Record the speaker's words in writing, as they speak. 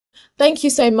Thank you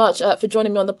so much for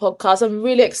joining me on the podcast. I'm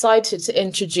really excited to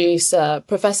introduce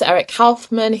Professor Eric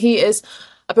Kaufmann. He is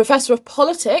a professor of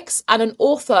politics and an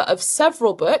author of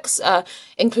several books,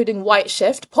 including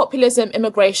Whiteshift, Populism,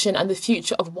 Immigration, and the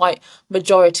Future of White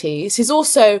Majorities. He's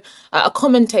also a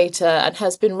commentator and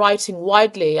has been writing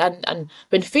widely and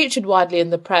been featured widely in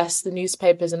the press, the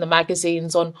newspapers, and the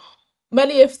magazines on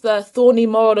many of the thorny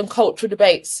moral and cultural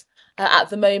debates at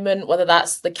the moment, whether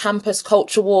that's the campus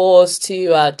culture wars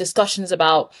to discussions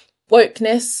about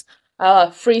wokeness,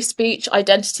 free speech,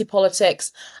 identity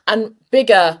politics, and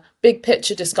big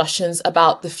picture discussions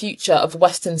about the future of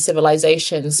Western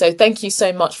civilization. So thank you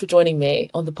so much for joining me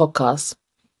on the podcast.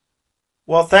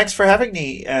 Well, thanks for having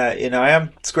me,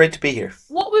 Inaya. It's great to be here.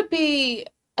 What would be,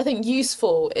 I think,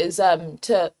 useful is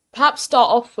to perhaps start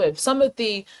off with some of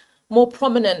the more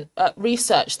prominent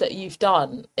research that you've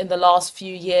done in the last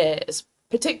few years,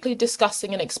 particularly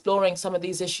discussing and exploring some of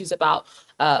these issues about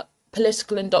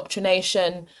political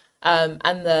indoctrination and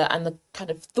the kind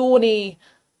of thorny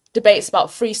debates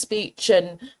about free speech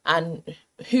and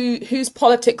whose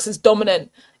politics is dominant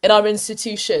in our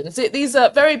institutions. These are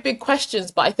very big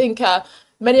questions, but I think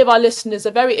many of our listeners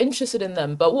are very interested in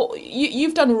them. But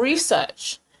you've done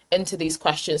research into these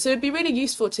questions, so it'd be really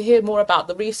useful to hear more about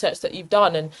the research that you've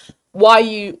done and why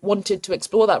you wanted to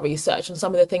explore that research and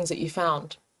some of the things that you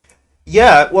found.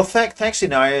 Yeah, well, thanks,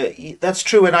 Inaya. That's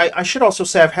true. And I should also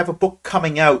say I have a book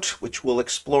coming out which will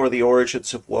explore the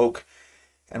origins of woke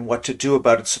and what to do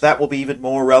about it. So that will be even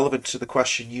more relevant to the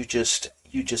question you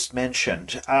just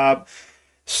mentioned.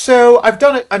 So I've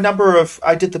done a number of.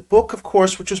 I did the book, of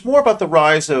course, which was more about the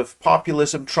rise of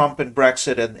populism, Trump and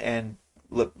Brexit, and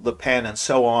Le Pen, and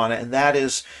so on. And that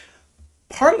is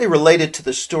partly related to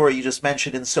the story you just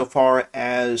mentioned, insofar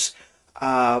as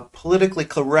politically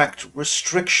correct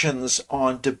restrictions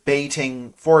on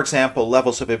debating, for example,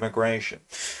 levels of immigration.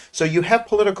 So you have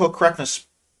political correctness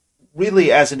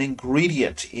really as an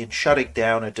ingredient in shutting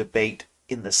down a debate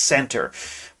in the center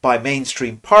by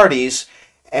mainstream parties.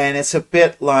 And it's a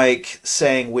bit like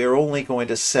saying we're only going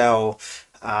to sell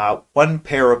one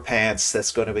pair of pants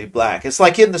that's going to be black. It's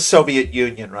like in the Soviet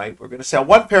Union, right? We're going to sell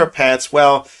one pair of pants.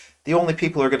 Well, the only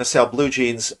people who are going to sell blue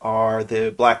jeans are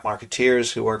the black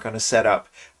marketeers who are going to set up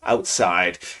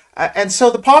outside. And so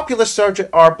the populists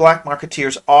are black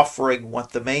marketeers offering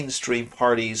what the mainstream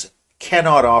parties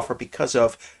cannot offer because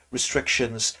of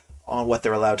restrictions on what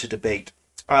they're allowed to debate.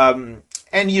 And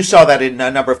you saw that in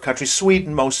a number of countries,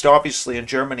 Sweden most obviously, and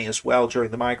Germany as well during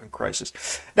the migrant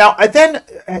crisis. Now, I then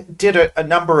did a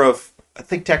number of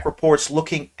think tank reports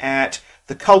looking at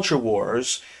the culture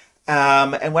wars.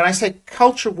 And when I say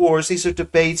culture wars, these are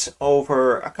debates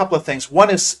over a couple of things. One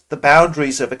is the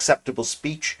boundaries of acceptable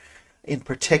speech in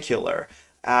particular,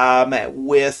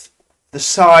 with the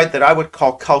side that I would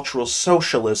call cultural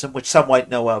socialism, which some might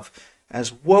know of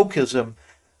as wokeism,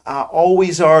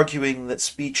 always arguing that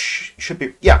speech should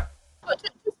be, yeah.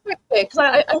 Just quickly,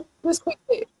 because just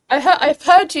quickly, I've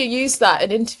heard you use that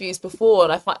in interviews before,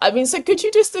 and I mean, so could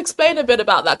you just explain a bit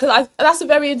about that? Because that's a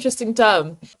very interesting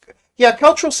term. Yeah,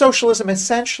 cultural socialism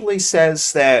essentially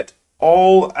says that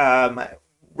all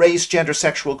race, gender,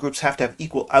 sexual groups have to have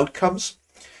equal outcomes,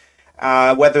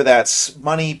 whether that's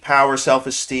money, power,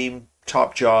 self-esteem,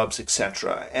 top jobs,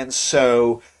 etc. And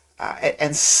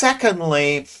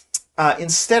secondly,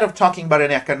 instead of talking about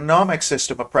an economic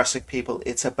system oppressing people,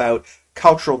 it's about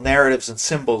cultural narratives and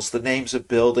symbols, the names of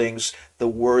buildings, the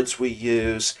words we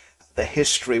use, the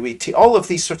history we teach, all of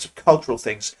these sorts of cultural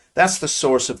things. That's the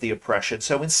source of the oppression.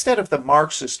 So instead of the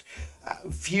Marxist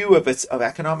view of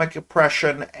economic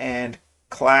oppression and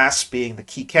class being the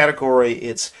key category,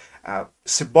 it's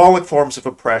symbolic forms of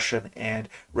oppression and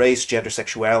race, gender,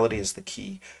 sexuality as the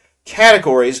key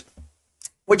categories,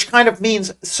 which kind of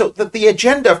means so that the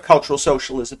agenda of cultural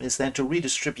socialism is then to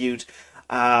redistribute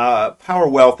power,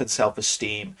 wealth, and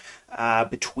self-esteem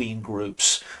between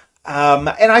groups. And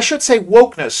I should say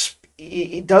wokeness,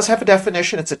 it does have a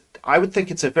definition. I would think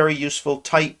it's a very useful,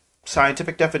 tight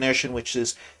scientific definition, which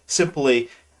is simply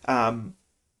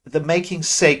the making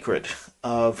sacred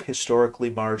of historically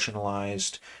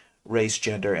marginalized race,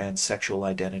 gender, and sexual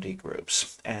identity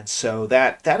groups. And so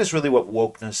that is really what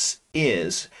wokeness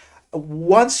is.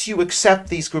 Once you accept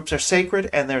these groups are sacred,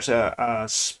 and there's a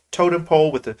totem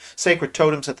pole with the sacred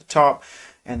totems at the top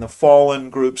and the fallen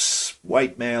groups,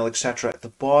 white male, etc., at the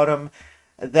bottom,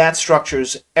 that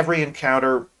structures every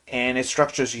encounter, and it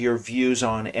structures your views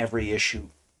on every issue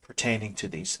pertaining to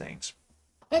these things.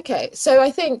 Okay, so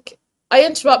I think I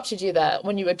interrupted you there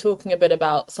when you were talking a bit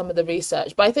about some of the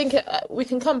research, but I think we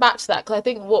can come back to that because I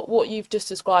think what you've just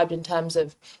described in terms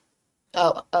of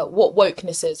what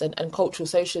wokeness is and cultural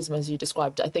socialism, as you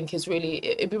described, I think is really,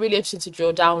 it'd be really interesting to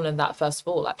drill down on that first of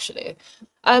all, actually.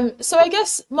 So I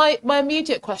guess my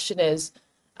immediate question is,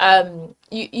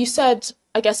 you said,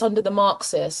 I guess under the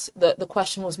Marxists, that the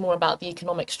question was more about the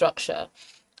economic structure,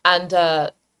 and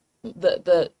the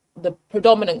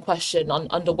predominant question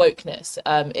under wokeness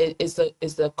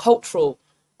is the cultural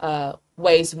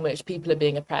ways in which people are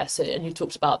being oppressed, and you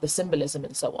talked about the symbolism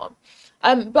and so on.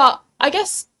 But I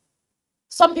guess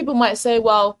some people might say,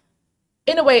 well,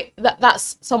 in a way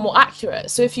that's somewhat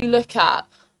accurate. So if you look at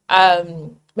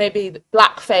maybe the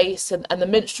blackface and the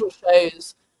minstrel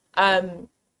shows,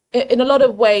 in a lot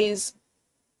of ways,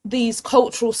 these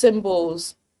cultural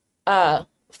symbols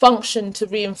function to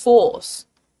reinforce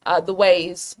the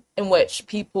ways in which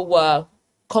people were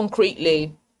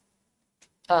concretely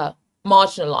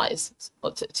marginalized,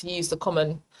 or to use the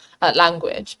common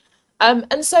language.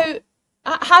 And so,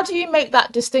 how do you make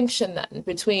that distinction then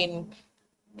between,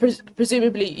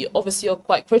 presumably, obviously, you're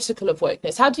quite critical of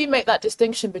wokeness. How do you make that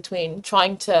distinction between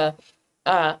trying to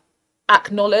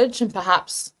acknowledge and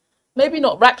perhaps maybe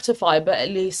not rectify, but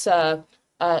at least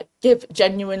give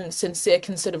genuine, sincere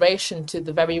consideration to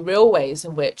the very real ways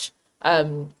in which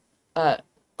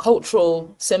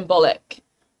cultural, symbolic,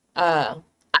 and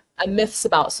myths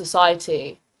about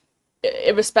society,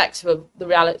 irrespective of the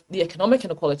reality, the economic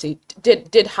inequality,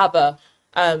 did have a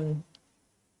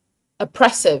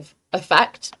oppressive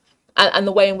effect, and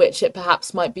the way in which it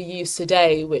perhaps might be used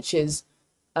today, which is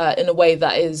in a way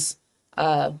that is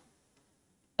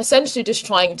essentially just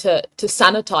trying to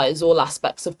sanitize all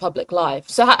aspects of public life.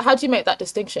 So how do you make that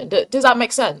distinction? Does that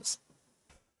make sense?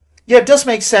 Yeah, it does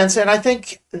make sense. And I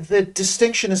think the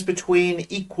distinction is between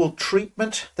equal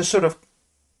treatment, the sort of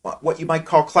what you might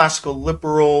call classical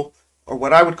liberal, or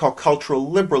what I would call cultural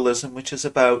liberalism, which is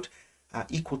about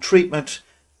equal treatment,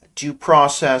 due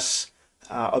process,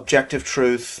 objective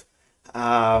truth,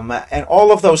 and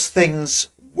all of those things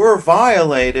were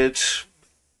violated.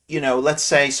 Let's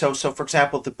say so. For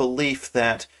example, the belief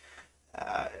that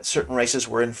certain races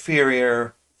were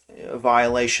inferior, a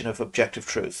violation of objective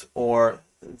truth, or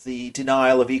the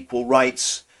denial of equal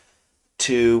rights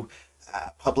to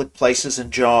public places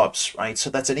and jobs, right? So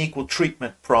that's an equal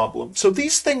treatment problem. So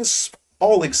these things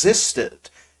all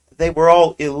existed. They were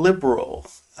all illiberal,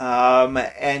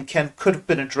 and could have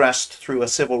been addressed through a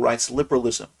civil rights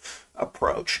liberalism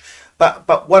approach.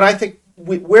 But what I think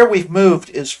where we've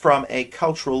moved is from a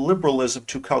cultural liberalism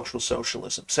to cultural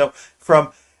socialism.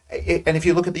 And if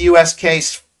you look at the U.S.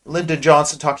 case, Lyndon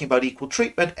Johnson talking about equal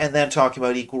treatment and then talking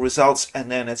about equal results, and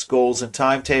then it's goals and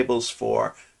timetables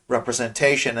for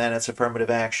representation, and then it's affirmative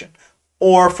action.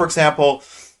 Or, for example,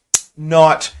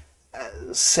 not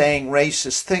saying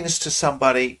racist things to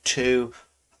somebody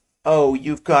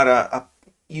you've got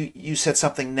you said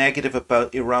something negative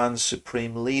about Iran's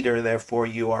supreme leader, therefore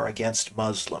you are against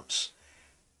Muslims.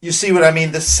 You see what I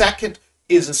mean? The second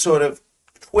is a sort of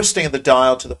twisting of the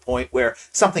dial to the point where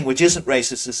something which isn't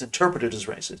racist is interpreted as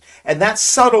racist. And that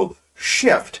subtle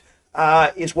shift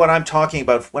is what I'm talking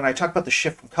about when I talk about the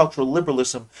shift from cultural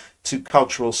liberalism to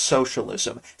cultural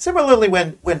socialism. Similarly,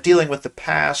 when dealing with the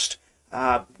past,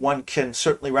 one can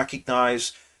certainly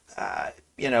recognize,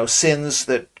 sins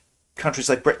that countries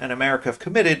like Britain and America have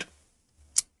committed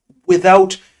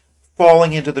without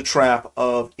falling into the trap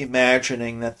of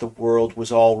imagining that the world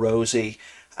was all rosy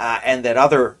and that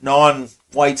other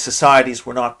non-white societies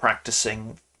were not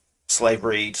practicing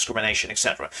slavery, discrimination,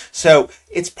 etc. So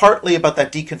it's partly about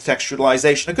that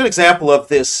decontextualization. A good example of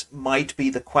this might be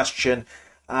the question,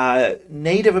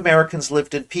 Native Americans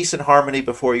lived in peace and harmony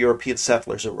before European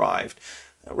settlers arrived.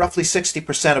 Roughly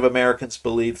 60% of Americans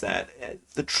believe that.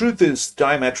 The truth is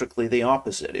diametrically the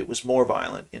opposite. It was more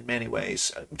violent in many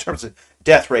ways in terms of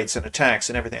death rates and attacks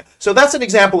and everything. So that's an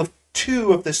example of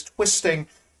two of this twisting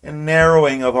and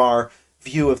narrowing of our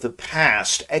view of the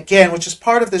past. Again, which is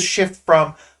part of this shift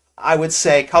from, I would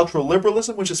say, cultural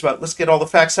liberalism, which is about let's get all the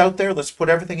facts out there, let's put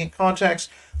everything in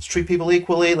context, let's treat people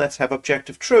equally, let's have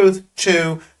objective truth,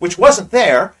 to, which wasn't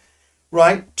there,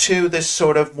 right, to this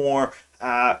sort of more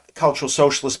cultural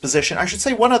socialist position. I should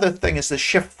say one other thing is the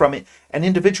shift from an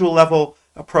individual level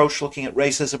approach looking at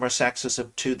racism or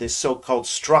sexism to this so-called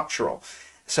structural.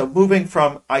 So moving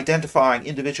from identifying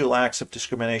individual acts of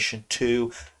discrimination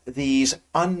to these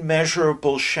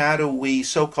unmeasurable, shadowy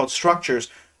so-called structures.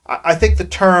 I think the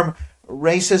term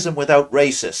racism without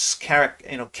racists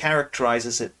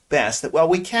characterizes it best. That, well,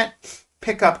 we can't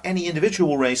pick up any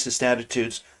individual racist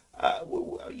attitudes,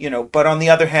 but on the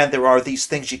other hand, there are these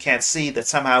things you can't see that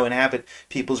somehow inhabit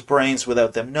people's brains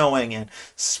without them knowing, and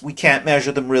we can't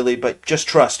measure them really, but just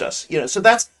trust us. So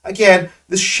that's, again,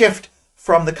 the shift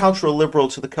from the cultural liberal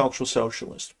to the cultural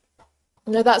socialist.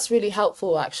 No, that's really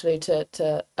helpful actually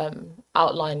to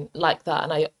outline like that,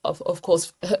 and I of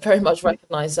course very much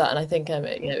recognise that, and I think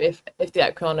if the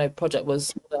Equiano project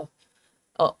was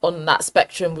on that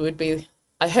spectrum, we would be.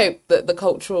 I hope that the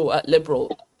cultural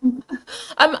liberal.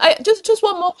 I just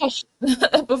one more question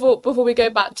before we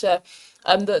go back to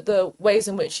the ways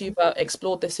in which you've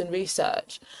explored this in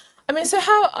research. I mean,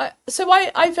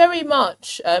 I very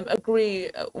much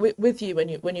agree with you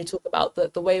when you talk about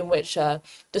the way in which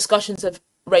discussions of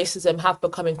racism have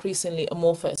become increasingly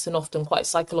amorphous and often quite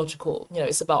psychological. You know,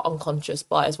 it's about unconscious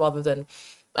bias rather than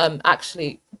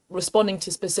actually responding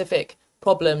to specific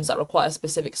problems that require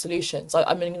specific solutions.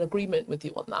 I'm in agreement with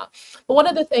you on that. But one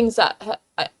of the things that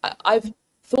I've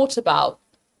thought about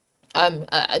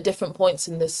at different points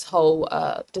in this whole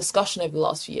discussion over the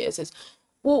last few years is,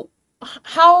 well,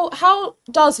 how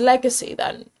does legacy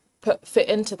then fit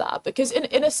into that? Because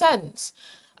in a sense,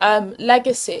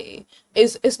 legacy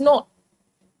is not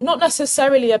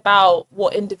necessarily about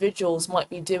what individuals might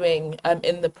be doing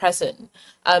in the present,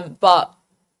 but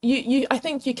I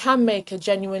think you can make a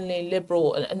genuinely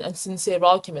liberal and sincere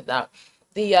argument that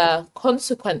the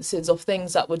consequences of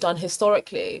things that were done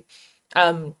historically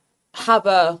have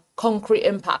a concrete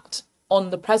impact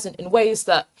on the present in ways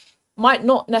that might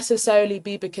not necessarily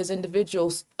be because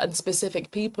individuals and specific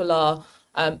people are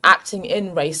acting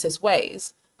in racist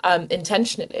ways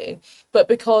intentionally, but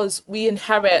because we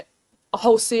inherit a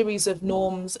whole series of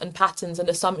norms and patterns and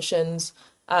assumptions,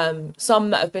 some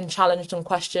that have been challenged and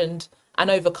questioned and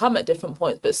overcome at different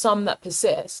points, but some that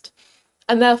persist.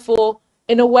 And therefore,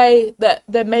 in a way that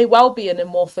there may well be an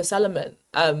amorphous element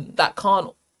that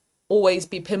can't always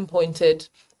be pinpointed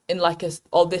in like this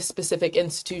specific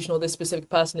institution or this specific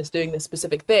person is doing this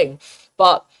specific thing,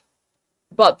 but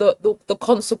the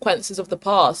consequences of the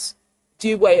past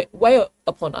do weigh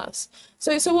upon us.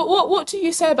 So what do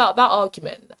you say about that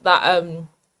argument that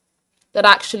that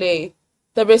actually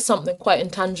there is something quite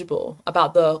intangible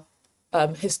about the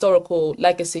historical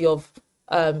legacy of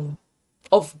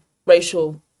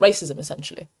racism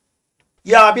essentially?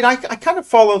 Yeah, I mean, I kind of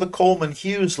follow the Coleman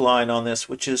Hughes line on this,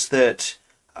 which is that,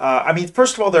 I mean,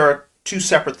 first of all, there are two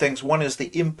separate things. One is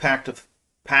the impact of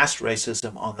past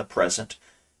racism on the present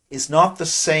is not the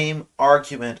same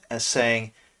argument as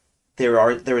saying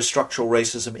there is structural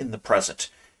racism in the present.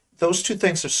 Those two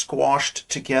things are squashed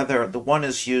together. The one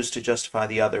is used to justify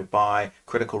the other by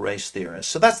critical race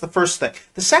theorists. So that's the first thing.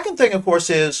 The second thing, of course,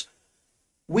 is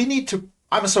we need to,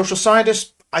 I'm a social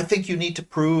scientist, I think you need to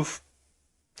prove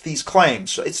these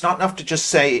claims. So it's not enough to just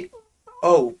say,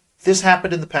 oh, this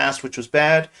happened in the past, which was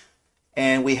bad,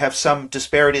 and we have some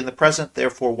disparity in the present,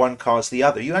 therefore one caused the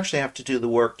other. You actually have to do the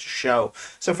work to show.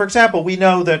 So, for example, we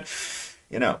know that,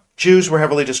 Jews were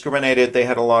heavily discriminated. They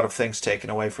had a lot of things taken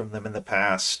away from them in the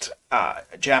past.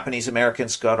 Japanese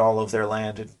Americans got all of their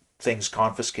land and things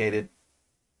confiscated.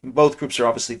 Both groups are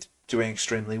obviously doing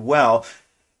extremely well.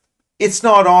 It's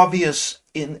not obvious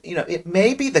it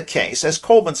may be the case, as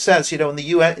Coleman says, in the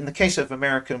U.S., in the case of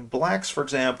American blacks, for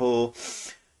example,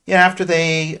 after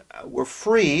they were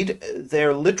freed,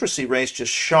 their literacy rates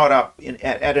just shot up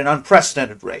at an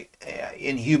unprecedented rate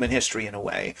in human history, in a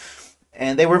way.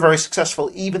 And they were very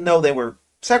successful, even though they were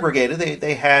segregated.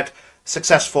 They had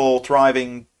successful,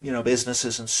 thriving,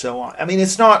 businesses and so on. I mean,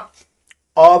 it's not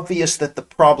obvious that the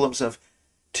problems of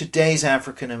today's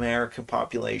African American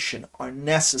population are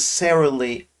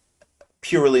necessarily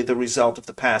purely the result of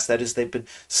the past. That is, they've been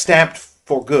stamped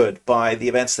for good by the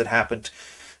events that happened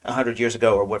 100 years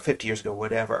ago or 50 years ago,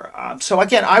 whatever. So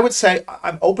again, I would say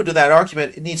I'm open to that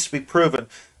argument. It needs to be proven.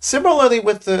 Similarly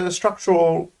with the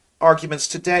structural arguments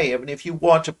today. I mean, if you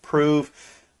want to prove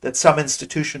that some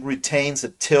institution retains a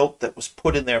tilt that was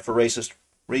put in there for racist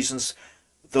reasons,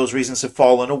 those reasons have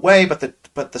fallen away, but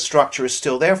the structure is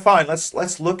still there. Fine,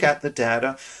 let's look at the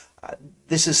data.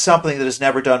 This is something that is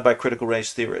never done by critical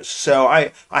race theorists. So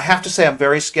I have to say I'm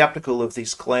very skeptical of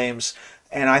these claims,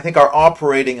 and I think our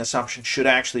operating assumption should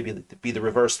actually be the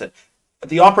reverse. That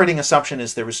the operating assumption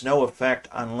is there is no effect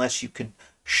unless you can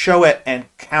show it and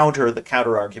counter the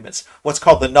counter arguments. What's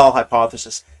called the null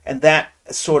hypothesis, and that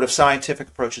sort of scientific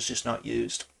approach is just not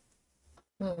used.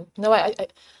 No,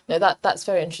 no, that's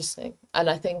very interesting, and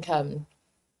I think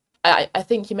I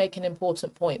think you make an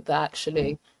important point that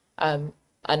actually, and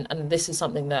this is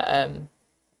something that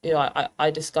I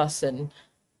discuss, and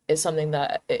it's something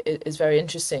that is very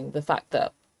interesting. The fact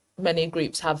that many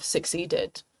groups have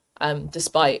succeeded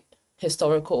despite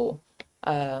historical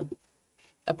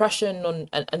oppression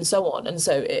and so on, and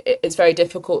so it's very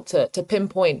difficult to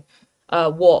pinpoint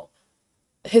what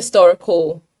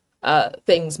historical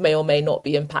things may or may not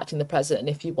be impacting the present. And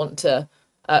if you want to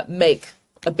make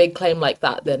a big claim like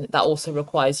that, then that also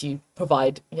requires you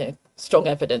provide, strong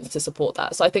evidence to support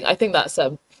that. So I think that's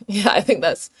yeah, I think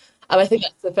that's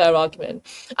a fair argument.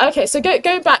 Okay, so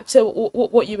going back to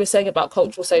what you were saying about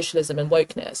cultural socialism and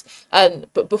wokeness, and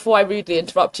but before I rudely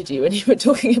interrupted you and you were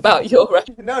talking about your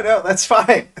No, no, that's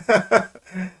fine.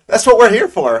 That's what we're here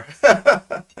for.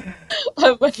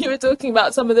 when you were talking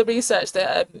about some of the research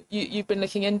that you've been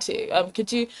looking into,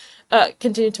 could you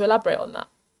continue to elaborate on that?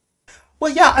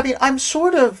 Well, yeah, I mean, I'm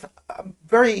sort of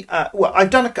very well.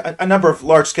 I've done a number of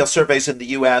large scale surveys in the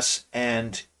U.S.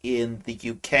 and in the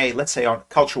U.K. Let's say on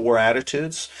culture war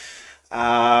attitudes,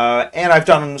 and I've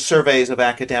done surveys of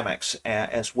academics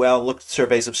as well. Looked at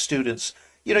surveys of students.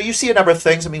 You see a number of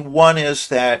things. I mean, one is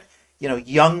that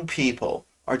young people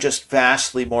are just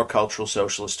vastly more cultural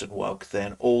socialist and woke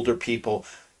than older people,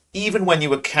 even when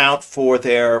you account for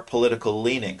their political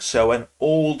leanings. So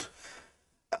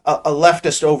a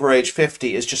leftist over age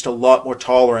 50 is just a lot more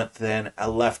tolerant than a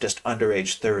leftist under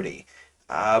age 30.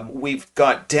 We've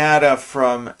got data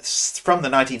from the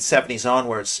 1970s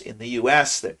onwards in the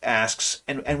US that asks,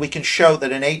 and we can show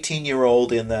that an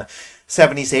 18-year-old in the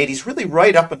 70s, 80s, really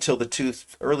right up until the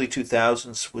early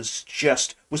 2000s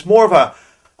was more of a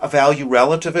value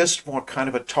relativist, more kind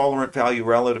of a tolerant value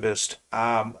relativist,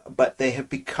 but they have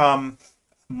become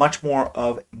much more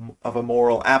of a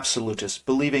moral absolutist,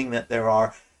 believing that there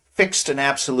are fixed and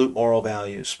absolute moral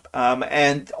values,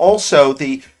 and also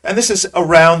and this is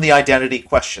around the identity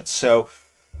question. So,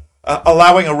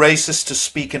 allowing a racist to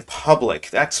speak in public,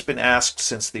 that's been asked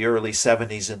since the early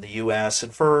 70s in the U.S.,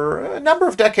 and for a number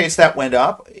of decades that went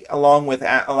up, along with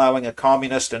allowing a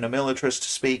communist and a militarist to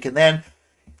speak, and then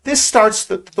this starts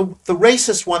the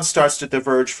racist one starts to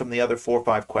diverge from the other 4 or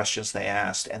 5 questions they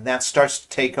asked, and that starts to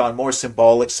take on more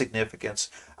symbolic significance,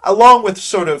 along with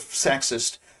sort of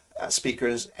sexist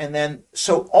speakers. And then,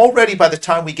 so already by the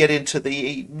time we get into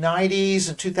the 90s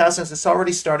and 2000s, it's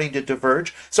already starting to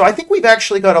diverge. So I think we've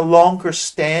actually got a longer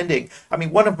standing. I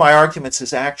mean, one of my arguments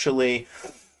is actually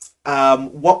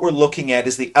what we're looking at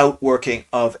is the outworking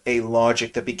of a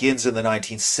logic that begins in the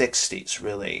 1960s,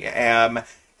 really.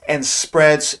 And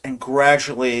spreads, and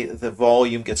gradually the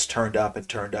volume gets turned up and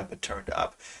turned up and turned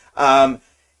up.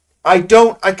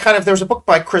 There's a book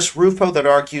by Chris Rufo that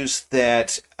argues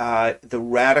that the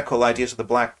radical ideas of the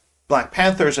Black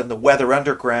Panthers and the Weather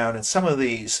Underground and some of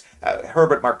these,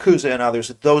 Herbert Marcuse and others,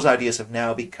 those ideas have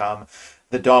now become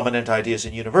the dominant ideas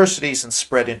in universities and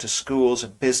spread into schools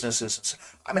and businesses. And so,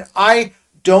 I mean, I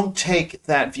don't take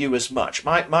that view as much.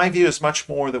 My view is much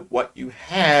more that what you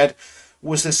had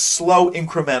was this slow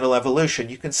incremental evolution.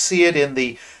 You can see it in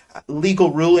the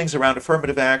legal rulings around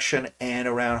affirmative action and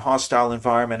around hostile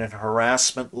environment and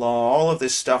harassment law. All of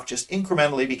this stuff just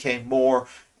incrementally became more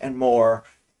and more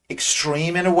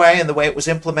extreme in a way, and the way it was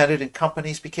implemented in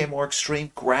companies became more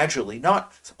extreme gradually,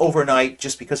 not overnight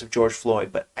just because of George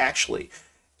Floyd, but actually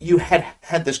you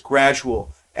had this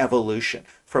gradual evolution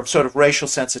from sort of racial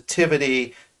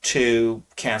sensitivity to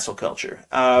cancel culture.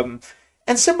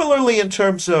 And similarly, in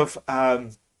terms of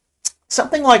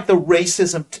something like the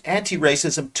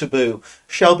anti-racism taboo,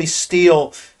 Shelby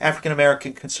Steele,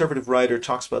 African-American conservative writer,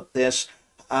 talks about this.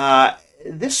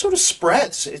 This sort of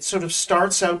spreads. It sort of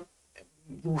starts out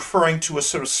referring to a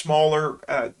sort of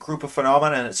smaller group of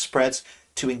phenomena, and it spreads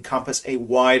to encompass a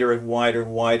wider and wider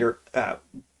and wider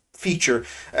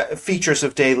features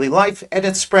of daily life, and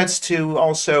it spreads to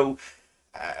also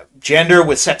gender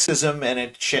with sexism, and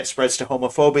it spreads to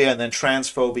homophobia and then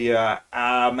transphobia.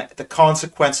 The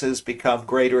consequences become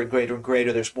greater and greater and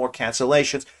greater. There's more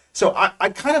cancellations. So I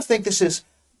kind of think this is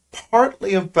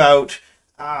partly about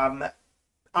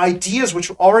ideas which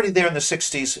were already there in the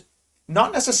 60s,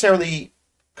 not necessarily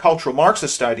cultural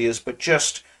Marxist ideas, but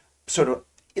just sort of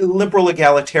liberal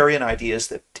egalitarian ideas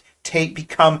that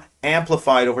become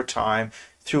amplified over time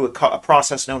through a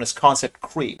process known as concept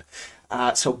creep.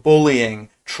 So bullying,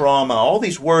 trauma, all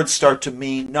these words start to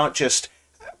mean not just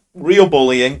real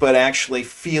bullying, but actually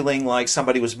feeling like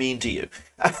somebody was mean to you.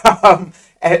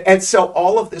 And so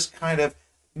all of this kind of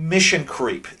mission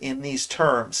creep in these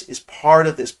terms is part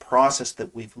of this process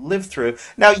that we've lived through.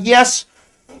 Now, yes,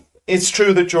 it's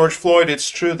true that George Floyd, it's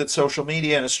true that social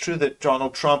media, and it's true that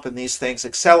Donald Trump and these things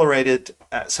accelerated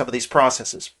some of these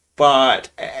processes. But,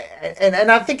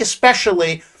 and I think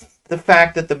especially the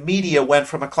fact that the media went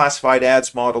from a classified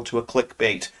ads model to a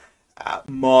clickbait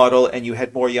model, and you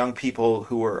had more young people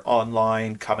who were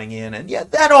online coming in, and yeah,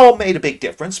 that all made a big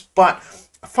difference. But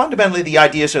fundamentally, the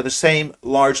ideas are the same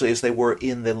largely as they were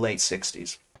in the late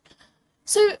 60s.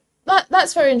 So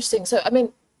that's very interesting. So I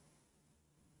mean,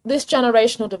 this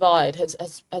generational divide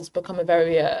has become a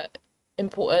very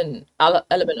important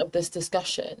element of this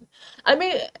discussion. I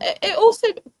mean, it also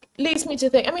leads me to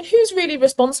think, I mean, who's really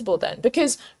responsible then?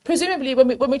 Because presumably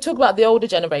when we talk about the older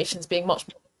generations being much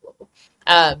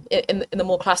more in the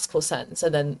more classical sense,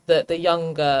 and then the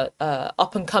younger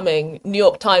up and coming New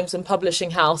York Times and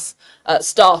publishing house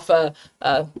staff are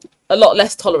a lot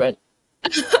less tolerant.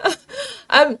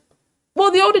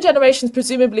 Well, the older generations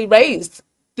presumably raised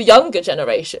the younger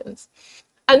generations,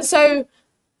 and so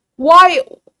why?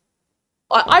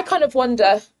 I kind of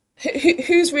wonder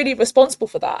who's really responsible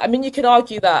for that. I mean, you could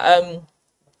argue that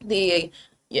the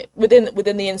yeah,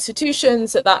 within the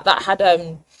institutions that had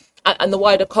and the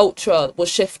wider culture was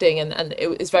shifting, and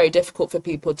it was very difficult for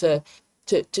people to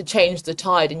change the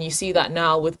tide. And you see that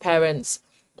now with parents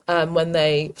when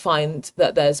they find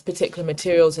that there's particular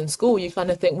materials in school, you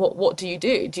kind of think, what do you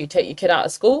do? Do you take your kid out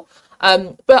of school?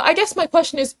 But I guess my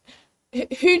question is,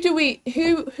 who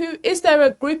is there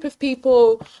a group of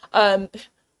people? I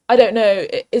don't know.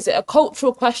 Is it a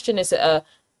cultural question? Is it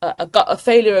a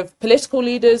failure of political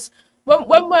leaders?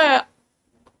 When we're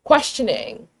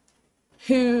questioning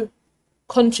who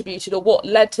contributed or what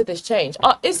led to this change,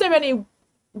 is there any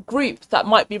group that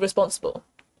might be responsible?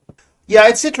 Yeah,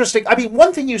 it's interesting. I mean,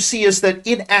 one thing you see is that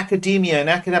in academia, in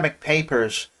academic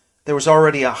papers, there was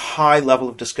already a high level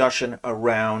of discussion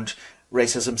around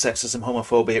racism, sexism,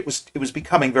 homophobia. It was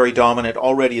becoming very dominant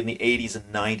already in the 80s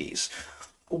and 90s.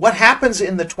 What happens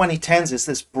in the 2010s is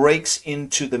this breaks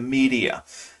into the media.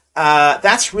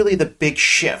 That's really the big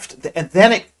shift, and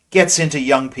then it gets into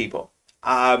young people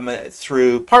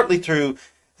through partly through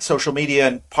social media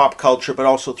and pop culture, but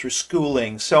also through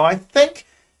schooling. So I think,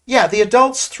 yeah, the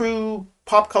adults through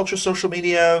pop culture, social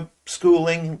media,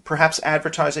 schooling, perhaps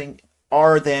advertising,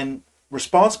 are then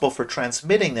responsible for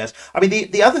transmitting this. I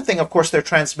mean, the other thing, of course, they're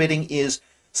transmitting is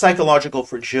psychological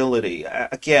fragility.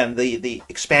 Again, the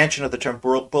expansion of the term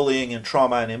bullying and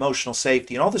trauma and emotional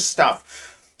safety and all this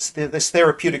stuff, this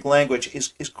therapeutic language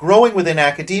is growing within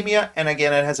academia, and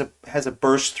again, it has a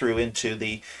burst through into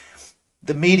the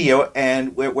media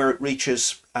and where it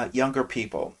reaches younger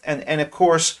people. And of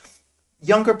course,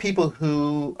 younger people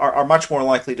who are much more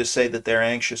likely to say that they're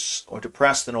anxious or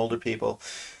depressed than older people.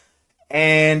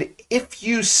 And if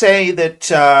you say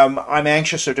that I'm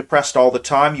anxious or depressed all the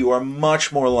time, you are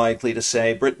much more likely to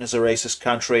say Britain is a racist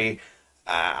country.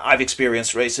 I've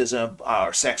experienced racism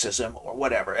or sexism or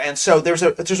whatever. And so there's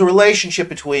a relationship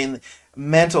between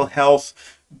mental health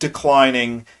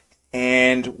declining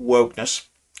and wokeness.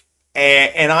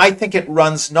 And I think it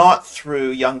runs not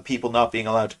through young people not being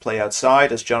allowed to play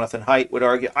outside, as Jonathan Haidt would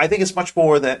argue. I think it's much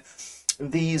more that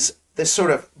this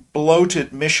sort of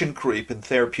bloated mission creep in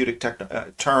therapeutic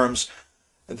terms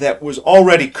that was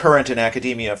already current in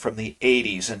academia from the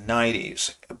 80s and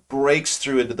 90s breaks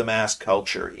through into the mass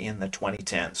culture in the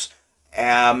 2010s.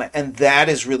 And that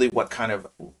is really what kind of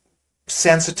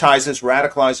sensitizes,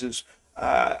 radicalizes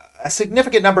a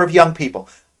significant number of young people.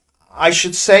 I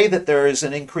should say that there is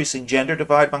an increasing gender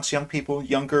divide amongst young people.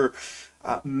 Younger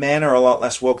men are a lot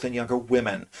less woke than younger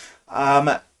women.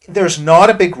 There's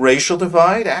not a big racial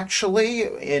divide, actually.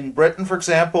 In Britain, for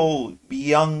example,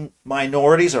 young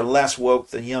minorities are less woke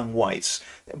than young whites.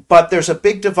 But there's a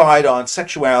big divide on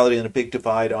sexuality and a big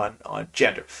divide on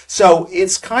gender. So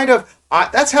it's kind of,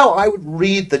 that's how I would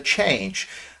read the change.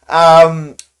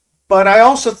 But I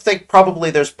also think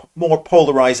probably there's more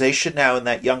polarization now in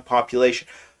that young population.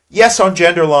 Yes, on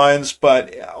gender lines,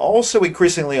 but also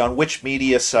increasingly on which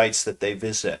media sites that they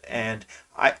visit. And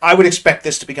I would expect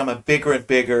this to become a bigger and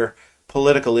bigger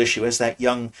political issue as that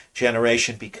young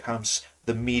generation becomes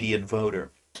the median voter.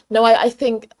 No, I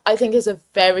think is a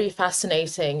very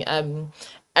fascinating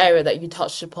area that you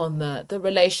touched upon, the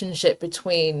relationship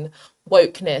between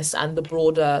wokeness and the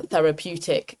broader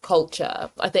therapeutic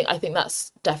culture. I think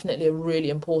that's definitely a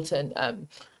really important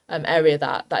area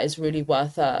that is really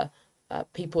worth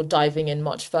people diving in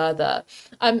much further.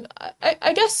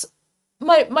 I guess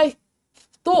my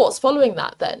thoughts following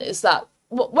that then is that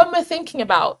when we're thinking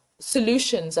about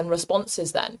solutions and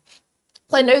responses, then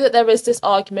I know that there is this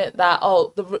argument that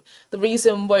the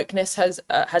reason wokeness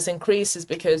has increased is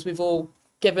because we've all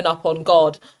given up on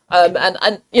God, and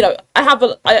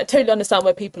I totally understand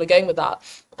where people are going with that,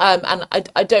 and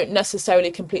I don't necessarily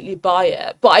completely buy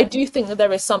it, but I do think that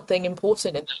there is something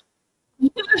important in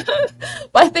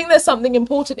but I think there's something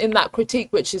important in that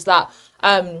critique, which is that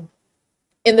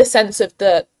in the sense of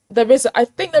I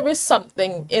think there is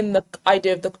something in the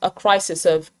idea of a crisis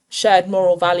of shared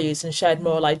moral values and shared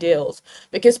moral ideals,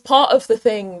 because part of the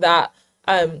thing that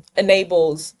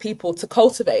enables people to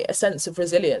cultivate a sense of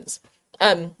resilience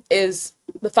is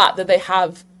the fact that they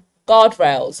have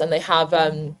guardrails, and they have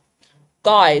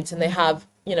guides, and they have,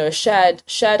 a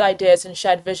shared ideas and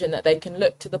shared vision that they can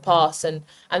look to the past, and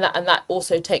that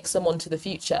also takes them on to the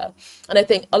future. And I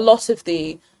think a lot of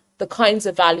the kinds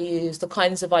of values, the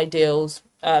kinds of ideals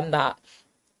that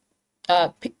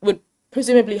would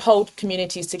presumably hold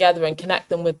communities together and connect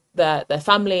them with their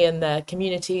family and their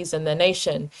communities and their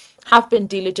nation have been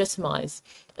delegitimized.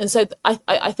 And so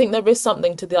I think there is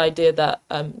something to the idea that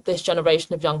this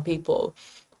generation of young people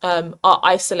are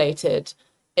isolated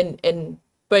in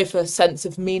both a sense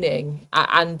of meaning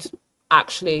and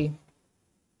actually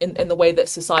in the way that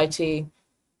society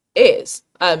is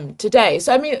today.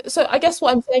 So I mean, so I guess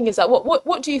what I'm saying is that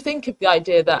what do you think of the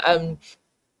idea that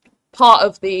part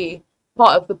of the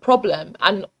part of the problem,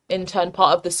 and in turn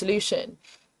part of the solution,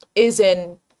 is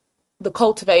in the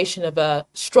cultivation of a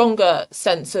stronger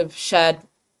sense of shared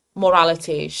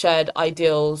morality, shared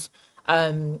ideals,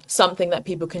 something that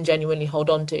people can genuinely hold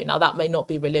on to. Now, that may not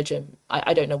be religion.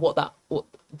 I don't know what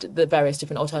the various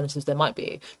different alternatives there might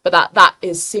be, but that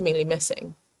is seemingly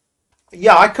missing.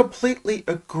 Yeah, I completely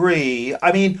agree.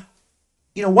 I mean,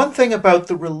 one thing about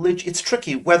the religion, it's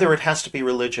tricky whether it has to be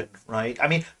religion, right? I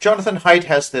mean, Jonathan Haidt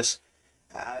has this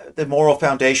the moral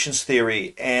foundations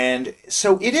theory. And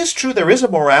so it is true there is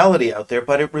a morality out there,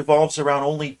 but it revolves around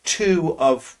only two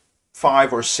of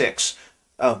five or six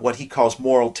of what he calls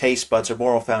moral taste buds or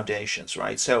moral foundations,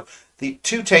 right? So the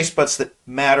two taste buds that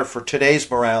matter for today's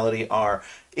morality are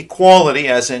equality,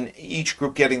 as in each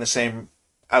group getting the same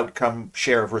outcome,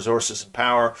 share of resources and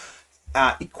power,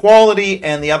 equality,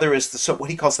 and the other is what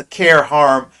he calls the care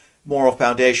harm moral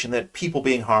foundation, that people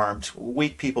being harmed,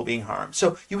 weak people being harmed.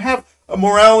 So you have a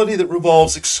morality that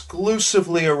revolves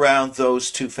exclusively around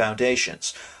those two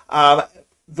foundations.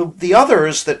 The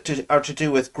others that are to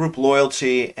do with group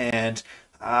loyalty and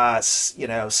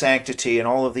sanctity and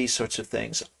all of these sorts of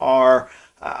things have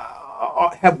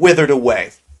withered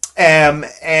away. And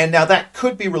now that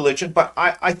could be religion, but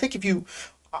I think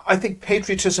I think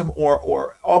patriotism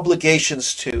or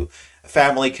obligations to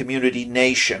family, community,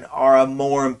 nation are a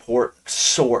more important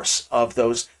source of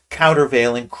those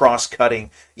countervailing,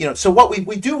 cross-cutting. So what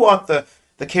we do want the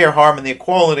care, harm, and the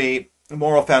equality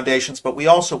moral foundations, but we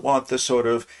also want the sort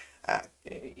of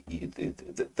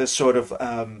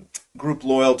group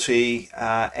loyalty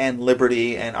and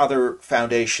liberty and other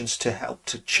foundations to help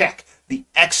to check the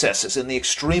excesses and the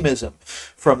extremism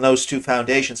from those two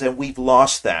foundations, and we've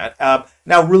lost that.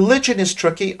 Now, religion is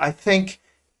tricky. I think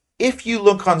if you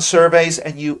look on surveys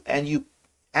and you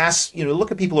ask,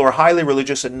 look at people who are highly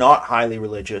religious and not highly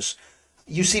religious,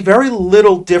 you see very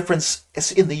little difference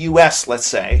in the U.S., let's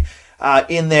say,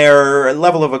 in their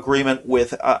level of agreement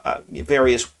with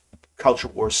various culture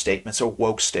war statements or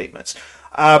woke statements.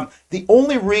 The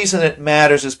only reason it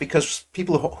matters is because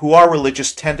people who are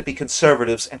religious tend to be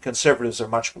conservatives, and conservatives are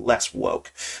much less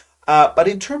woke. But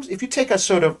if you take a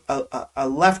sort of a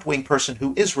left-wing person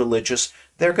who is religious,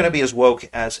 they're going to be as woke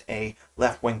as a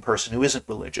left-wing person who isn't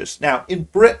religious. Now, in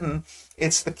Britain,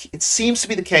 it seems to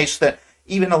be the case that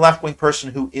even a left-wing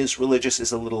person who is religious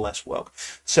is a little less woke.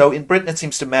 So in Britain, it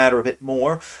seems to matter a bit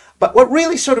more. But what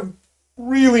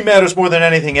really matters more than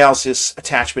anything else is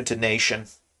attachment to nation.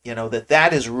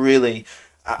 That is really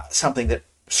something that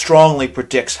strongly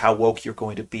predicts how woke you're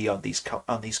going to be on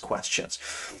these questions.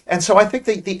 And so I think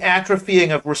the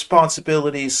atrophying of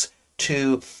responsibilities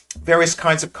to various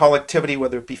kinds of collectivity,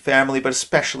 whether it be family, but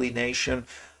especially nation,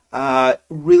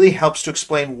 really helps to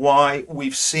explain why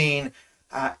we've seen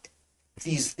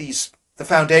the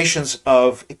foundations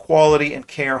of equality and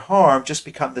care harm just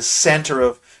become the center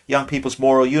of young people's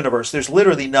moral universe. There's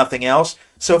literally nothing else.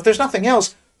 So if there's nothing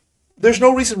else, there's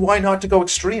no reason why not to go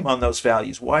extreme on those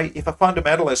values. Why, if a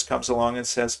fundamentalist comes along and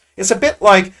says, it's a bit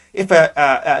like if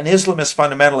an Islamist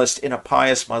fundamentalist in a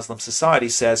pious Muslim society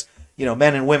says,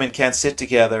 men and women can't sit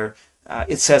together,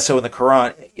 it says so in the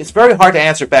Quran. It's very hard to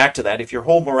answer back to that if your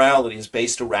whole morality is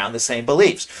based around the same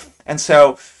beliefs. And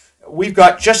so we've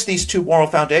got just these two moral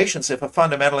foundations. If a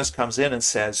fundamentalist comes in and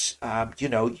says,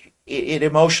 it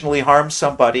emotionally harms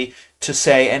somebody to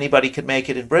say anybody could make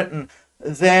it in Britain,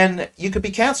 then you could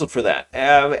be canceled for that,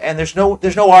 and there's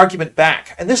no argument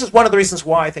back. And this is one of the reasons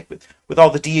why I think with all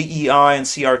the DEI and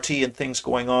CRT and things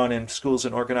going on in schools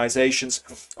and organizations,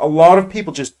 a lot of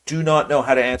people just do not know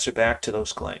how to answer back to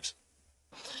those claims.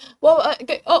 Well,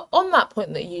 on that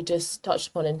point that you just touched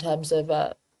upon in terms of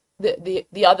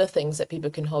the other things that people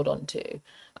can hold on to,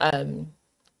 and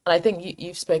I think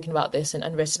you've spoken about this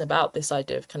and written about this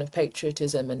idea of kind of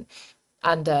patriotism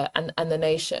and the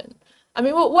nation. I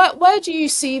mean, where do you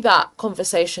see that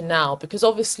conversation now? Because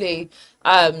obviously,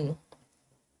 the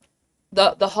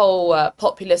whole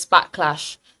populist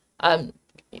backlash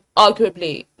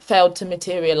arguably failed to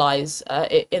materialize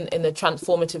in the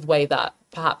transformative way that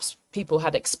perhaps people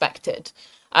had expected.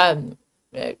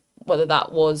 Whether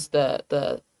that was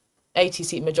the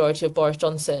 80-seat majority of Boris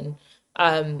Johnson,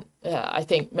 I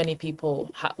think many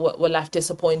people were left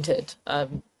disappointed.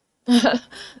 And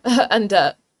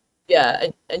yeah,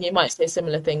 and you might say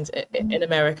similar things in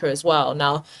America as well.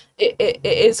 Now, it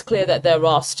is clear that there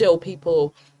are still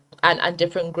people and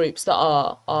different groups that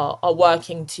are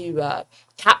working to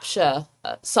capture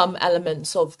some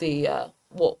elements of the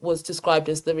what was described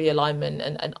as the realignment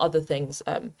and other things.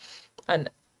 And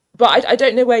but I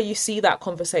don't know where you see that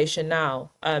conversation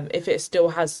now, if it still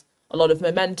has a lot of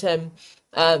momentum,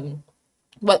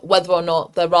 whether or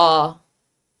not there are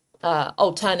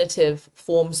alternative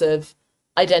forms of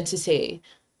identity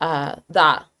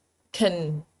that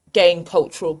can gain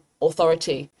cultural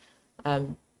authority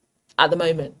at the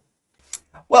moment.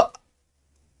 Well,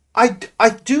 I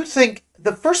do think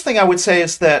the first thing I would say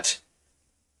is that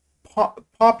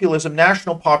populism,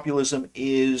 national populism,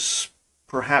 is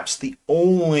perhaps the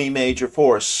only major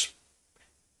force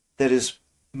that is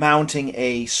mounting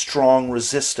a strong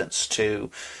resistance to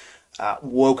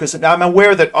wokeism. Now, I'm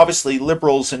aware that obviously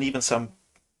liberals and even some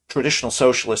traditional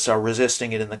socialists are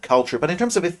resisting it in the culture, but in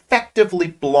terms of effectively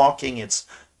blocking its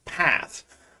path,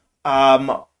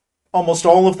 almost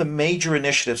all of the major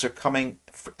initiatives are coming,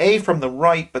 A, from the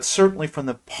right, but certainly from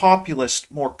the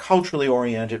populist, more culturally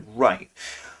oriented right.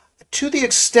 To the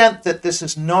extent that this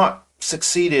has not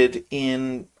succeeded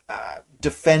in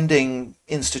defending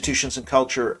institutions and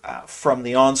culture from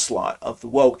the onslaught of the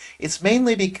woke, it's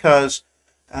mainly because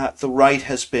the right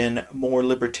has been more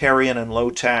libertarian and low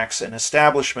tax and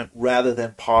establishment rather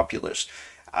than populist.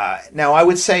 Now, I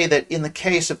would say that in the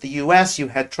case of the U.S., you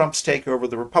had Trump's takeover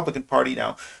of the Republican Party.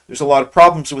 Now, there's a lot of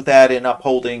problems with that in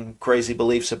upholding crazy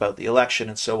beliefs about the election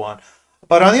and so on.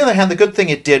 But on the other hand, the good thing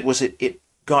it did was it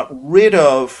got rid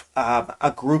of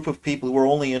a group of people who were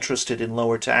only interested in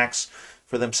lower tax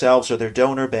for themselves or their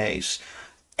donor base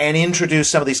and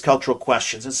introduced some of these cultural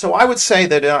questions. And so I would say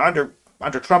that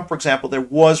under Trump, for example, there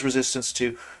was resistance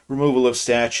to removal of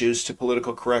statues, to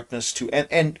political correctness,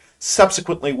 and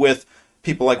subsequently with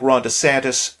people like Ron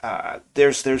DeSantis,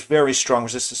 there's very strong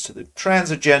resistance to the trans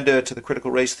agenda, to the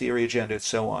critical race theory agenda, and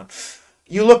so on.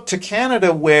 You look to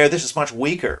Canada, where this is much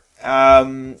weaker,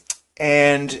 and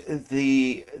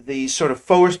the sort of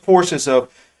forces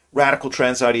of radical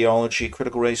trans ideology,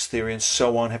 critical race theory, and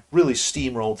so on have really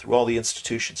steamrolled through all the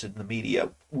institutions and the media,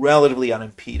 relatively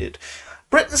unimpeded.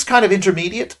 Britain's kind of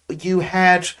intermediate. You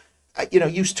had,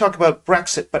 you talk about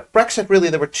Brexit, but Brexit really,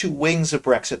 there were two wings of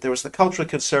Brexit. There was the culturally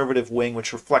conservative wing,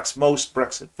 which reflects most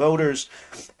Brexit voters,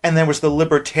 and there was the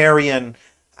libertarian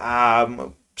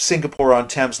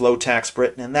Singapore-on-Thames low-tax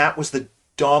Britain, and that was the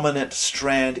dominant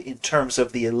strand in terms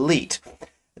of the elite.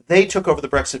 They took over the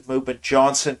Brexit movement.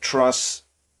 Johnson, Truss,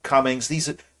 Cummings,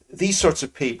 these sorts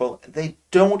of people,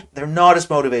 they're not as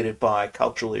motivated by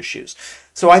cultural issues.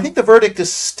 So I think the verdict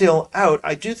is still out.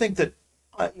 I do think that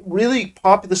really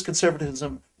populist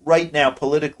conservatism right now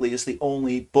politically is the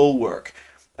only bulwark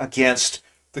against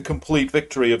the complete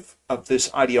victory of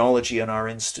this ideology in our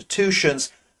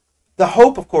institutions. The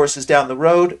hope, of course, is down the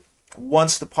road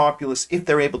once the populists, if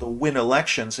they're able to win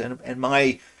elections, and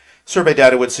my survey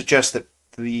data would suggest that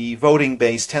the voting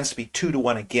base tends to be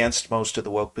 2-1 against most of the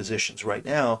woke positions right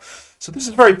now. So this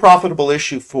is a very profitable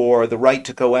issue for the right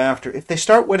to go after. If they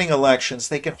start winning elections,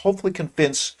 they can hopefully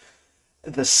convince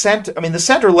the center. I mean, the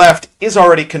center left is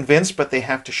already convinced, but they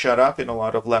have to shut up in a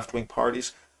lot of left-wing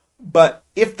parties. But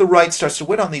if the right starts to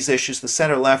win on these issues, the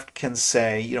center left can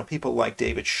say, people like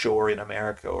David Shore in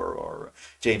America or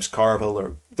James Carville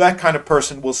or that kind of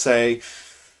person will say,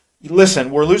 listen,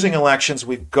 we're losing elections.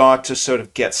 We've got to sort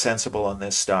of get sensible on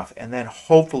this stuff. And then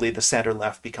hopefully the center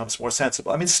left becomes more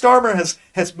sensible. I mean, Starmer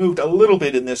has moved a little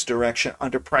bit in this direction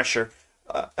under pressure,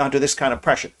 under this kind of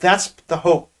pressure. That's the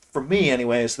hope for me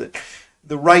anyway, is that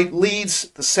the right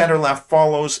leads, the center left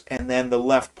follows, and then the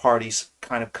left parties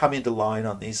kind of come into line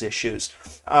on these issues.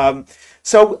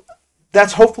 So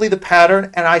that's hopefully the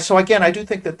pattern. And I do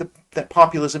think that that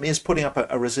populism is putting up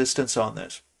a resistance on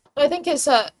this. I think it's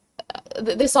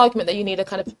this argument that you need a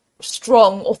kind of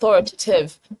strong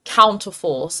authoritative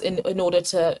counterforce in order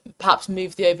to perhaps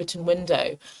move the Overton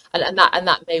window, and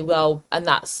that may well, and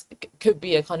that's could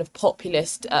be a kind of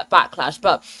populist backlash.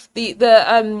 But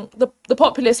the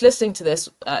populists listening to this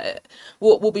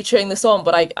will be cheering this on.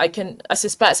 But I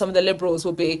suspect some of the liberals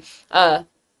will be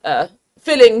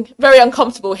feeling very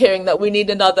uncomfortable hearing that we need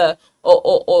another,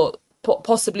 or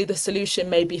possibly the solution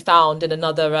may be found in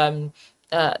another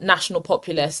national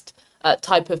populist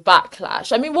type of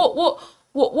backlash. I mean,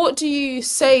 what do you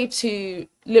say to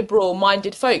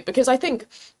liberal-minded folk? Because I think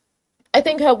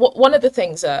one of the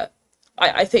things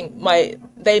I think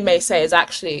they may say is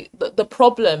actually the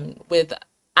problem with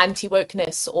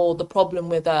anti-wokeness, or the problem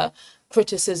with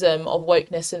criticism of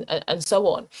wokeness, and so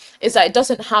on, is that it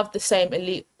doesn't have the same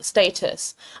elite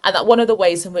status, and that one of the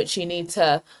ways in which you need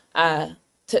uh,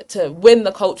 to win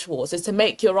the culture wars is to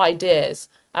make your ideas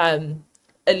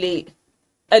elite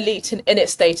in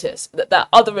its status, that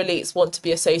other elites want to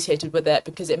be associated with it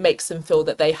because it makes them feel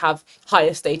that they have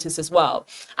higher status as well.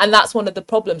 And that's one of the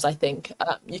problems, I think,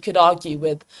 you could argue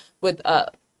with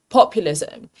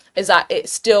populism, is that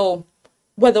it's still,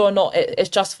 whether or not it's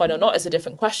justified or not is a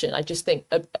different question. I just think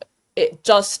it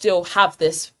does still have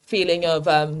this feeling of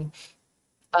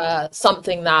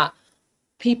something that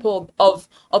people of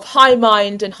high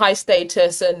mind and high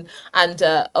status and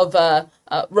of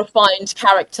refined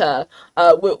character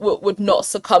would not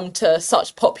succumb to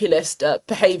such populist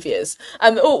behaviours.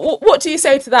 What do you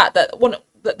say to that?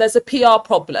 That there's a PR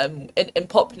problem in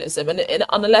populism, and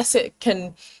unless it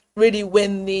can really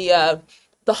win the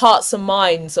hearts and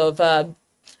minds of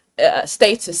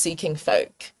status-seeking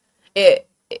folk, it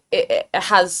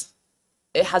has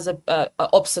a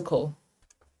obstacle.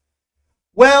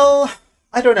 Well,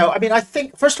 I don't know. I mean, I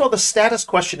think, first of all, the status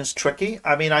question is tricky.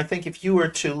 I mean, I think if you were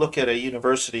to look at a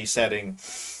university setting,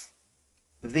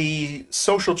 the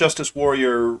social justice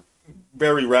warrior,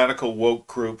 very radical woke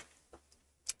group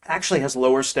actually has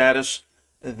lower status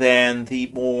than the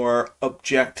more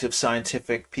objective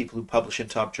scientific people who publish in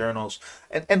top journals.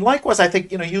 And likewise, I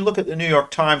think, you look at the New York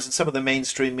Times and some of the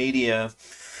mainstream media,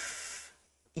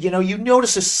 you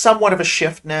notice a somewhat of a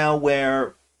shift now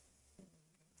where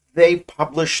they've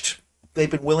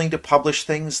been willing to publish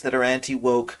things that are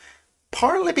anti-woke,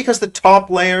 partly because the top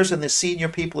layers and the senior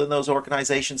people in those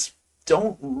organizations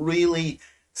don't really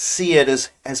see it as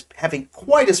having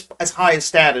quite as high a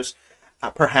status,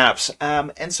 perhaps.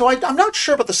 And so I'm not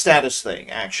sure about the status thing,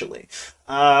 actually.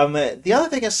 The other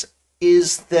thing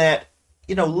is that,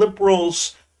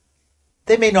 liberals,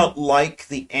 they may not like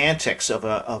the antics of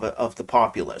the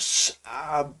populists,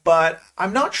 but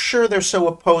I'm not sure they're so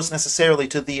opposed necessarily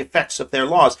to the effects of their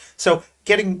laws. So,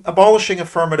 abolishing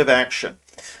affirmative action,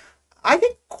 I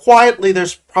think quietly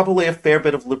there's probably a fair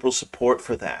bit of liberal support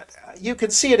for that. You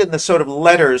can see it in the sort of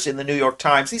letters in the New York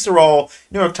Times. These are all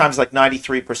New York Times, like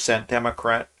 93%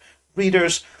 Democrat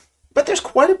readers, but there's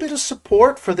quite a bit of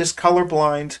support for this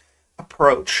colorblind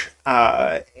approach.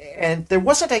 And there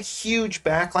wasn't a huge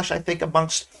backlash, I think,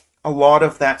 amongst a lot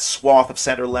of that swath of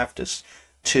center leftists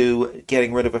to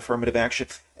getting rid of affirmative action.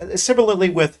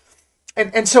 Similarly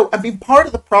and so, I mean, part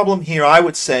of the problem here, I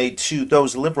would say, to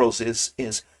those liberals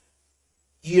is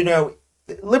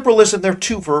liberalism, there are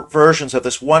two versions of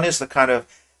this. One is the kind of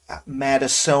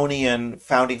Madisonian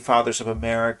founding fathers of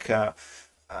America,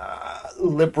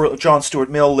 liberal John Stuart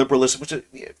Mill liberalism,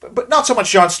 but not so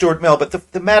much John Stuart Mill, but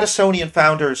the Madisonian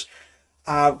founders,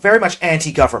 very much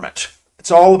anti-government.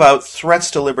 It's all about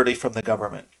threats to liberty from the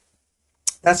government.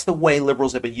 That's the way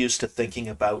liberals have been used to thinking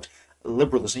about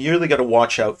liberalism. You really got to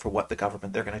watch out for what the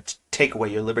government, they're going to take away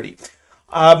your liberty.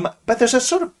 But there's a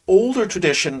sort of older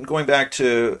tradition going back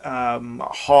to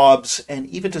Hobbes and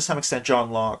even to some extent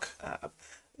John Locke,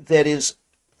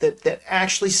 that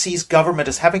actually sees government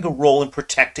as having a role in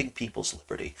protecting people's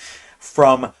liberty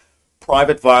from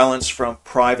private violence, from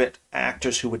private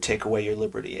actors who would take away your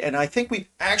liberty. And I think we've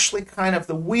actually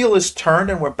the wheel is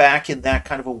turned, and we're back in that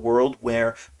kind of a world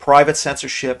where private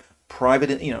censorship,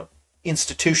 private,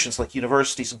 institutions like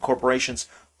universities and corporations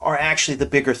are actually the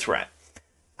bigger threat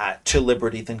to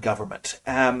liberty than government.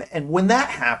 And when that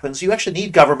happens, you actually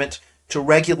need government to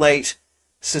regulate,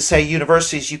 to say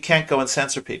universities, you can't go and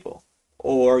censor people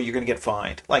or you're going to get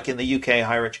fined, like in the UK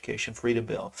Higher Education Freedom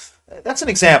Bill. That's an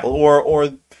example.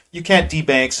 Or you can't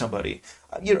debank somebody.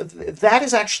 That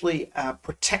is actually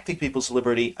protecting people's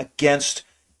liberty against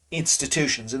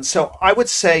institutions. And so I would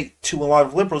say to a lot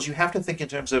of liberals, you have to think in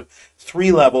terms of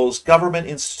three levels: government,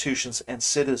 institutions, and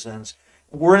citizens.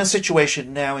 We're in a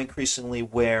situation now increasingly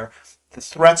where the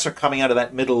threats are coming out of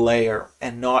that middle layer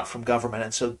and not from government.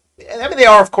 And so, I mean, they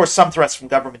are, of course, some threats from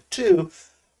government too,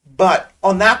 but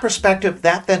on that perspective,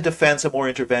 that then defends a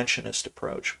more interventionist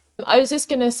approach. I was just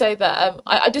going to say that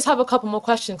I just have a couple more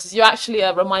questions, because you actually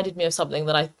reminded me of something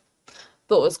that I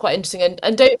thought was quite interesting,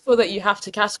 and don't feel that you have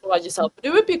to categorize yourself, but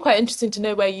it would be quite interesting to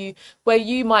know where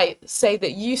you might say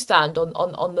that you stand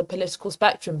on the political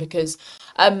spectrum, because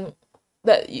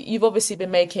that you've obviously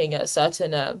been making a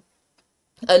certain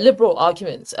liberal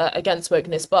arguments against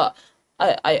wokeness, but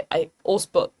I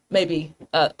also maybe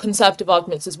conservative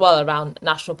arguments as well around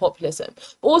national populism.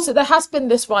 But also, there has been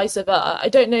this rise of I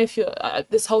don't know if you're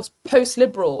this whole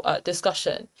post-liberal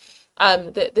discussion,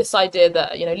 this idea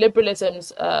that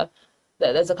liberalism's that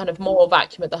there's a kind of moral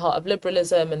vacuum at the heart of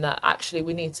liberalism, and that actually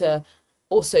we need to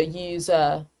also use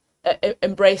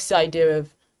embrace the idea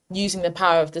of using the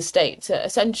power of the state to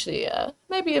essentially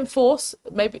maybe enforce,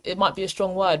 maybe it might be a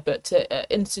strong word, but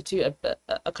to institute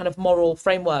a kind of moral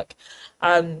framework.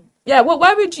 Yeah, well,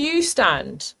 where would you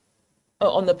stand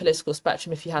on the political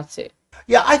spectrum if you had to?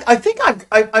 Yeah, I think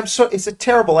I'm so, it's a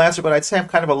terrible answer, but I'd say I'm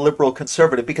kind of a liberal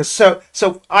conservative because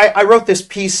I wrote this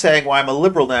piece saying why I'm a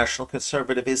liberal national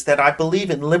conservative is that I believe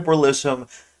in liberalism.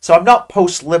 So I'm not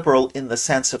post-liberal in the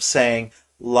sense of saying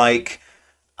like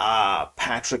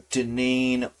Patrick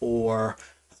Deneen or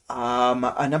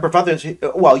a number of others.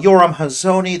 Well, Yoram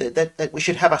Hazony, that we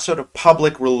should have a sort of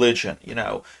public religion,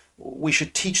 we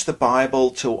should teach the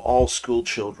Bible to all school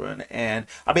children. And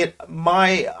I mean,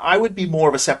 I woke be more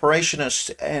of a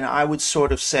separationist, and I would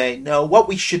sort of say, no, what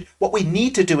we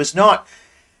need to do is not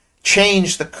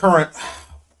change the current,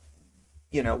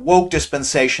 woke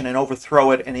dispensation and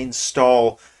overthrow it and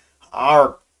install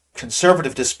our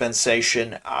conservative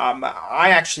dispensation. I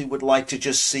actually would like to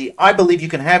just see, I believe you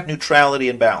can have neutrality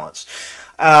and balance.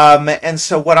 And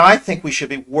so what I think we should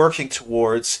be working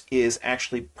towards is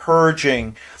actually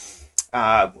purging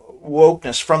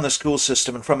wokeness from the school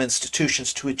system and from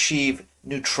institutions to achieve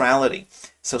neutrality.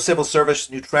 So civil service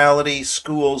neutrality,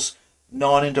 schools,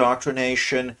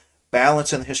 non-indoctrination,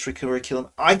 balance in the history curriculum.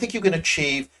 I think you can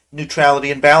achieve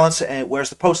neutrality and balance, whereas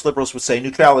the post-liberals would say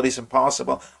neutrality is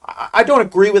impossible. I don't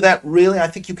agree with that, really. I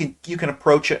think you can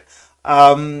approach it.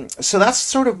 So that's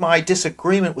sort of my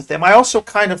disagreement with them. I also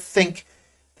kind of think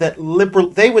that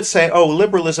they would say, oh,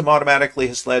 liberalism automatically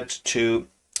has led to,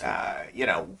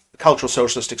 cultural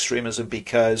socialist extremism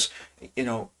because,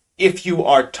 if you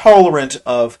are tolerant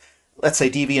of, let's say,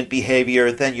 deviant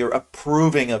behavior, then you're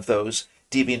approving of those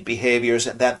deviant behaviors,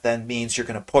 and that then means you're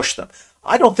going to push them.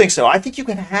 I don't think so. I think you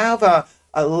can have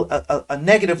a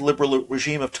negative liberal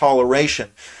regime of toleration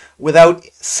without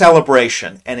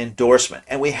celebration and endorsement,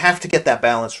 and we have to get that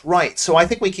balance right. So I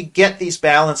think we can get these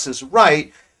balances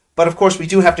right, but of course we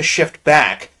do have to shift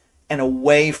back and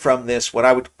away from this, what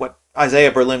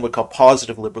Isaiah Berlin would call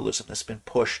positive liberalism that's been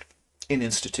pushed in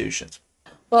institutions.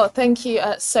 Well, thank you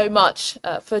so much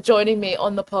for joining me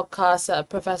on the podcast,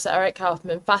 Professor Eric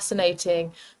Kaufmann.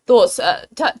 Fascinating thoughts.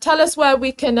 Tell us where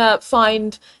we can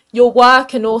find your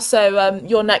work and also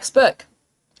your next book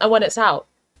and when it's out.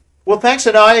 Well, thanks,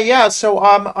 Inaya. Yeah, so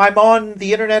I'm on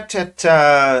the internet at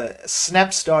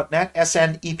sneps.net,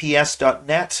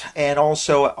 sneps.net, and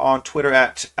also on Twitter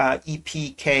at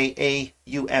EPKAUFM.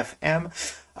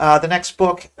 The next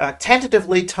book,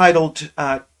 tentatively titled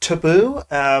Taboo,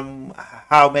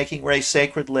 How Making Race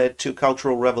Sacred Led to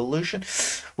Cultural Revolution,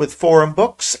 with Forum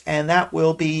Books, and that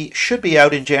should be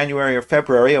out in January or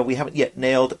February. We haven't yet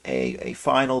nailed a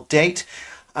final date,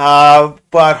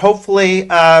 but hopefully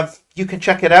you can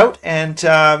check it out, and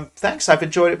thanks. I've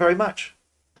enjoyed it very much.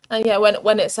 And yeah,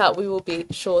 when it's out, we will be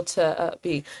sure to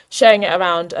be sharing it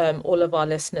around all of our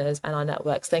listeners and our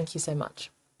networks. Thank you so much.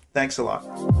 Thanks a lot.